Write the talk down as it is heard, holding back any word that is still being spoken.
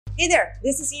Hey there,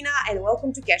 this is Ina and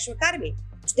welcome to Cashew Academy.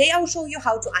 Today I will show you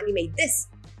how to animate this.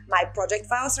 My project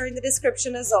files are in the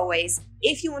description as always,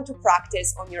 if you want to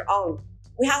practice on your own.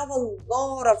 We have a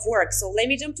lot of work, so let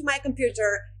me jump to my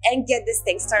computer and get this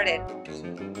thing started.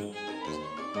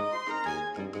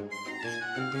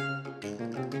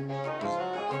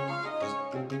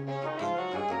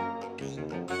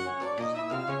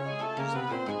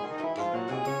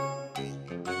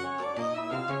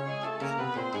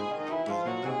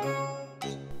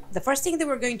 The first thing that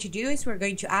we're going to do is we're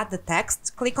going to add the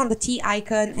text. Click on the T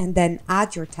icon and then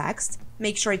add your text.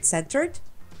 Make sure it's centered.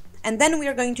 And then we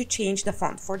are going to change the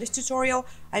font. For this tutorial,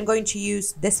 I'm going to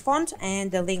use this font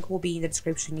and the link will be in the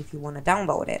description if you want to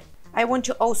download it. I want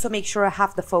to also make sure I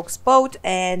have the focus bold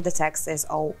and the text is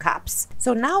all caps.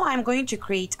 So now I'm going to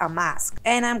create a mask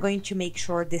and I'm going to make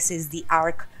sure this is the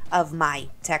arc of my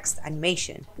text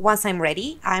animation. Once I'm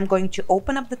ready, I'm going to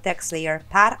open up the text layer,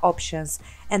 pad options,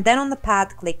 and then on the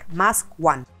pad, click mask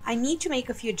 1. I need to make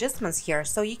a few adjustments here,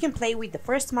 so you can play with the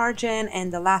first margin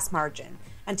and the last margin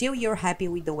until you're happy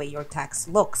with the way your text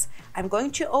looks. I'm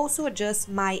going to also adjust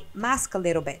my mask a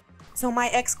little bit. So my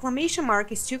exclamation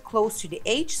mark is too close to the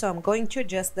H, so I'm going to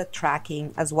adjust the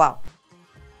tracking as well.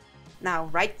 Now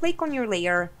right click on your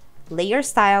layer, layer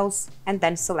styles, and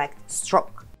then select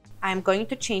stroke. I'm going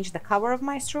to change the color of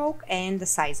my stroke and the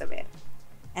size of it.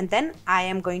 And then I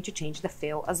am going to change the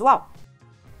fill as well.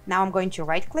 Now I'm going to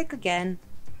right click again,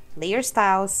 layer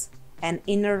styles, and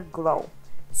inner glow.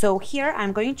 So here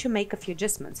I'm going to make a few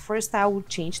adjustments. First I will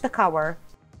change the color,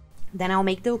 then I'll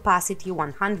make the opacity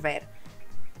 100.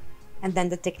 And then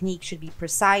the technique should be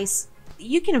precise.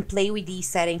 You can play with these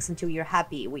settings until you're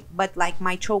happy with, but like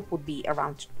my stroke would be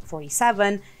around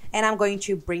 47. And I'm going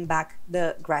to bring back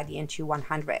the gradient to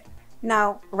 100.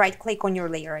 Now right click on your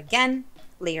layer again,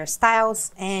 layer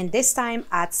styles, and this time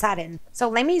add satin. So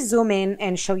let me zoom in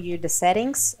and show you the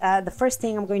settings. The first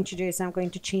thing I'm going to do is I'm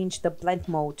going to change the blend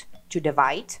mode to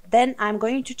divide. Then I'm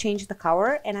going to change the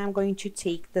color and I'm going to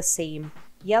take the same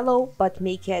yellow but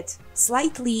make it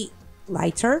slightly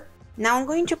lighter. Now I'm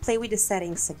going to play with the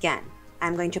settings again.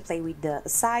 I'm going to play with the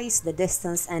size, the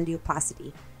distance, and the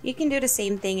opacity. You can do the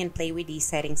same thing and play with these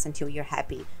settings until you're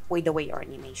happy with the way your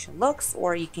animation looks,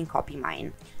 or you can copy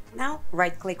mine. Now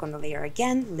right click on the layer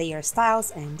again, layer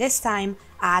styles, and this time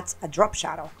add a drop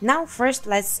shadow. Now first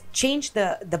let's change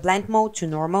the blend mode to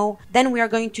normal. Then we are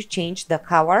going to change the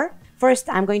color. First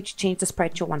I'm going to change the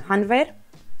spread to 100,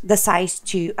 the size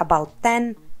to about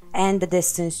 10, and the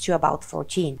distance to about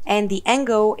 14. And the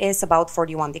angle is about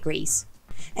 41 degrees.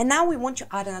 And now we want to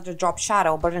add another drop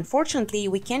shadow, but unfortunately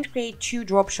we can't create two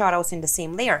drop shadows in the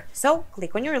same layer. So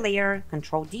click on your layer,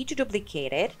 Ctrl D to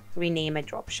duplicate it, rename it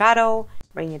drop shadow,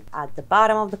 bring it at the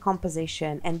bottom of the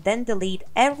composition, and then delete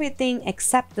everything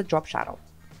except the drop shadow.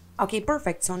 Okay,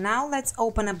 perfect. So now let's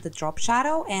open up the drop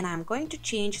shadow and I'm going to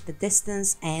change the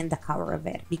distance and the color of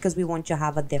it because we want to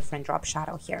have a different drop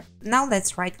shadow here. Now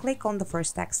let's right click on the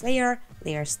first text layer,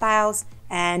 layer styles,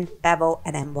 and bevel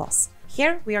and emboss.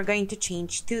 Here we are going to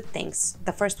change two things.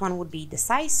 The first one would be the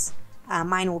size.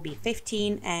 Mine will be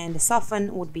 15 and the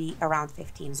soften would be around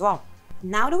 15 as well.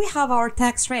 Now that we have our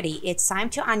text ready, it's time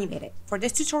to animate it. For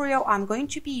this tutorial, I'm going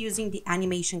to be using the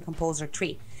Animation Composer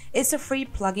 3. It's a free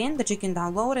plugin that you can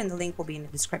download and the link will be in the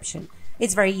description.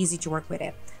 It's very easy to work with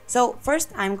it. So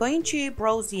first I'm going to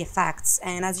browse the effects,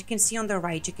 and as you can see on the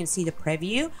right, you can see the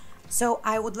preview. So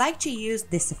I would like to use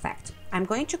this effect. I'm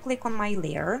going to click on my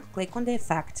layer, click on the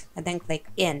effect, and then click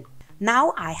in.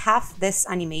 Now I have this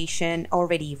animation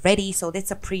already ready, so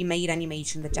that's a pre-made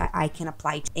animation that I can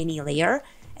apply to any layer,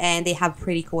 and they have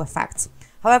pretty cool effects.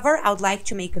 However, I would like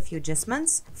to make a few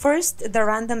adjustments. First, the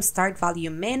random start value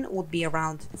min would be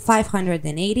around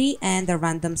 580, and the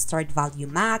random start value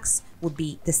max would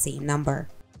be the same number.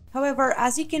 However,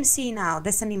 as you can see now,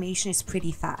 this animation is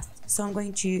pretty fast. So I'm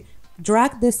going to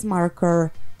drag this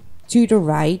marker to the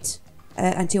right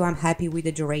until I'm happy with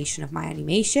the duration of my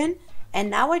animation. And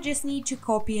now I just need to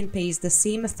copy and paste the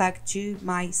same effect to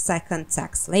my second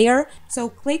text layer. So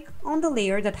click on the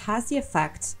layer that has the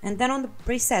effect, and then on the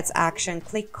presets action,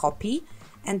 click copy,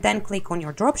 and then click on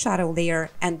your drop shadow layer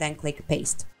and then click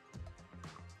paste.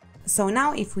 So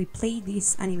now if we play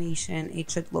this animation, it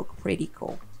should look pretty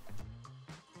cool.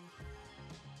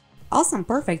 Awesome,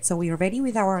 perfect. So we are ready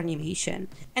with our animation.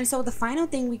 And so the final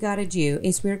thing we gotta do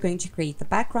is we're going to create the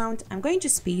background. I'm going to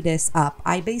speed this up.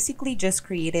 I basically just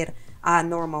created a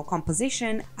normal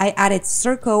composition. I added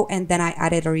circle and then I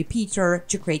added a repeater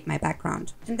to create my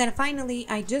background. And then finally,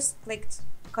 I just clicked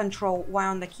Ctrl Y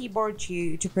on the keyboard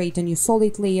to create a new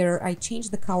solid layer. I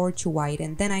changed the color to white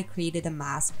and then I created a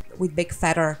mask with big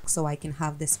feather so I can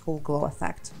have this cool glow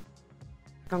effect.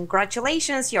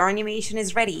 Congratulations, your animation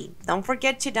is ready. Don't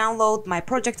forget to download my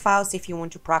project files if you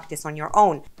want to practice on your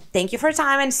own. Thank you for your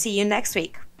time and see you next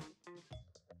week.